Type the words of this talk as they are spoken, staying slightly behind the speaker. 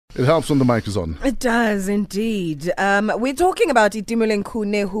It helps when the mic is on. It does indeed. We're talking about Itumeleng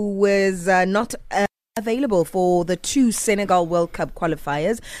Khune, who was not available for the 2 Senegal World Cup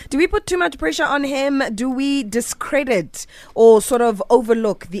qualifiers. Do we put too much pressure on him? Do we discredit or sort of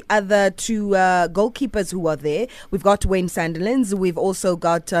overlook the other 2 goalkeepers who are there? We've got Wayne Sandilands. We've also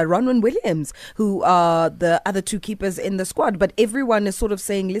got Ronwen Williams, who are the other 2 keepers in the squad. But everyone is sort of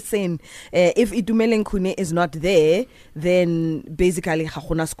saying, listen, if Itumeleng Khune is not there, then basically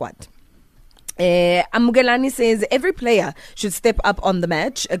hakuna squad. Amugelani says every player should step up on the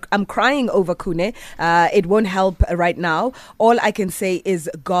match. I'm crying over Khune. It won't help right now. All I can say is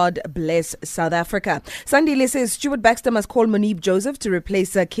God bless South Africa. Sandile says Stuart Baxter must call Monib Joseph to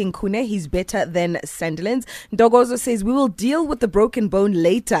replace King Khune. He's better than Sandilands. Dogozo says we will deal with the broken bone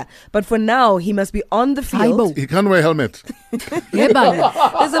later, but for now he must be on the field. He can't wear a helmet. There's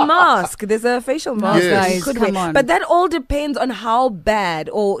a mask. There's a facial mask. Yes. Guys, come on. But that all depends on how bad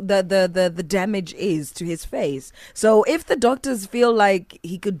or the damage is to his face. So if the doctors feel like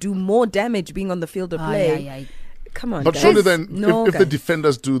he could do more damage being on the field of play, come on. But guys. surely then, if the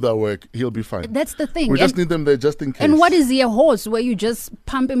defenders do that work, he'll be fine. That's the thing. We just need them there just in case. And what is he, a horse where you just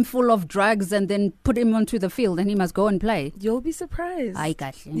pump him full of drugs and then put him onto the field and he must go and play? You'll be surprised. I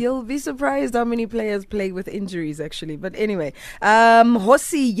got you. You'll be surprised how many players play with injuries, actually. But anyway,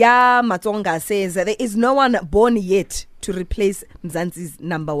 Hosi Ya Matonga says that there is no one born yet to replace Mzansi's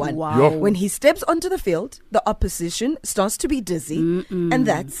number 1. Wow. When he steps onto the field, the opposition starts to be dizzy, and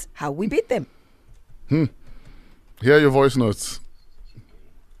that's how we beat them. Hear your voice notes.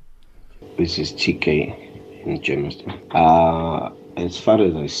 This is TK in Germiston. As far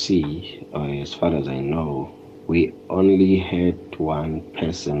as I see, or as far as I know, we only had one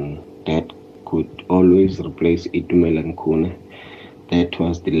person that could always replace Itumeleng Khune. That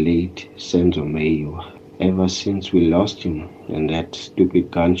was the late Senzo Mayo. Ever since we lost him and that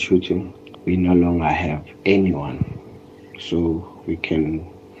stupid gun shooting, we no longer have anyone. So we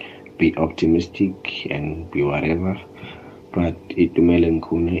can be optimistic and be whatever, but Itumeleng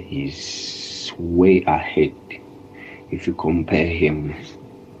Khune is way ahead if you compare him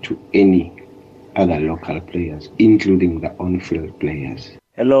to any other local players, including the on-field players.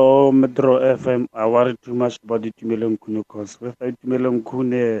 Hello, Metro FM. I worry too much about Itumeleng Khune because with Itumeleng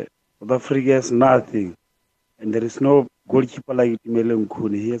Khune, South Africa has nothing. And there is no goalkeeper like Itumeleng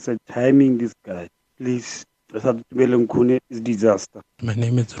Khune. He has a timing, this guy. Please, Itumeleng Khune is disaster. My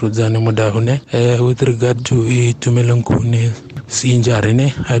name is Rudzane Mudahune. With regard to Itumeleng Khune's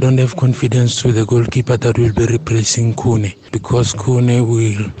injury, I don't have confidence with the goalkeeper that will be replacing Khune because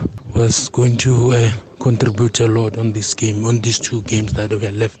Khune was going to contribute a lot on this game, on these 2 games that we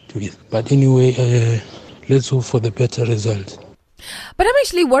are left with. But anyway, let's hope for the better result. But I'm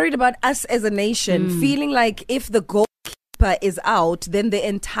actually worried about us as a nation, feeling like if the goalkeeper is out, then the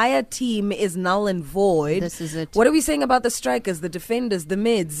entire team is null and void. This is it. What are we saying about the strikers, the defenders, the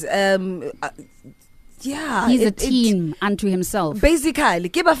mids? He's a team unto himself. Basically,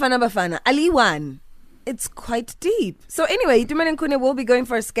 Bafana, Ali1. It's quite deep. So anyway, Itumeleng Khune will be going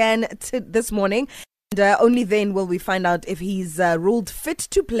for a scan this morning. And only then will we find out if he's ruled fit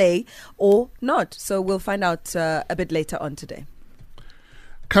to play or not. So we'll find out a bit later on today.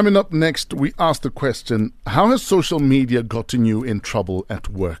 Coming up next, we ask the question, how has social media gotten you in trouble at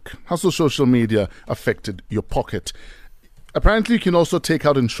work? How's the social media affected your pocket? Apparently, you can also take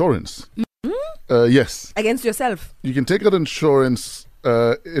out insurance. Yes. Against yourself? You can take out insurance.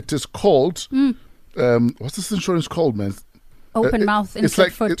 It is called... what's this insurance called, man? Open mouth, it's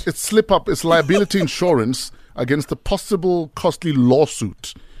like foot. It's slip up. It's liability insurance against a possible costly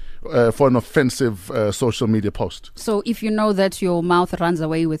lawsuit for an offensive social media post. So if you know that your mouth runs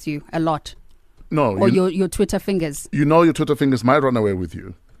away with you a lot, or your Twitter fingers, your Twitter fingers might run away with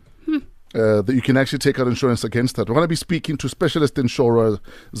you. That you can actually take out insurance against that. We're going to be speaking to specialist insurer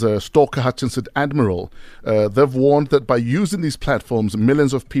Stalker Hutchinson Admiral. They've warned that by using these platforms,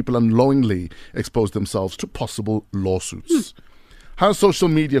 millions of people unknowingly expose themselves to possible lawsuits. How does social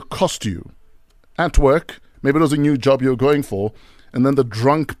media cost you? At work, maybe there's a new job you're going for, and then the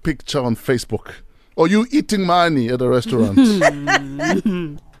drunk picture on Facebook. Or you eating money at a restaurant.